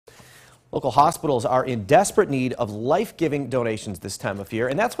Local hospitals are in desperate need of life-giving donations this time of year,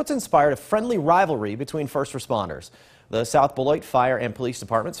 and that's what's inspired a friendly rivalry between first responders. The South Beloit Fire and Police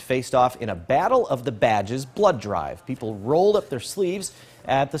Departments faced off in a Battle of the Badges blood drive. People rolled up their sleeves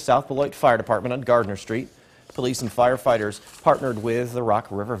at the South Beloit Fire Department on Gardner Street. Police and firefighters partnered with the Rock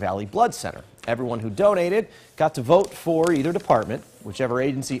River Valley Blood Center. Everyone who donated got to vote for either department. Whichever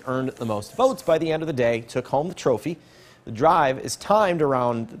agency earned the most votes by the end of the day took home the trophy. The drive is timed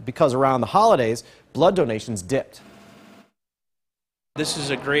because around the holidays, blood donations dipped. This is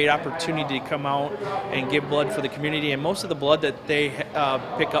a great opportunity to come out and give blood for the community, and most of the blood that they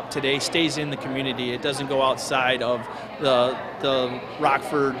pick up today stays in the community. It doesn't go outside of the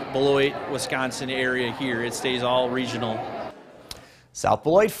Rockford, Beloit, Wisconsin area here. It stays all regional. South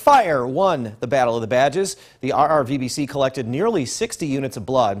Beloit Fire won the Battle of the Badges. The RRVBC collected nearly 60 units of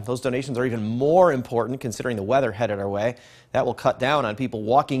blood. Those donations are even more important considering the weather headed our way. That will cut down on people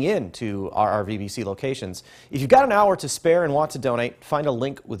walking into RRVBC locations. If you've got an hour to spare and want to donate, find a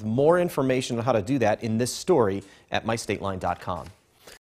link with more information on how to do that in this story at mystateline.com.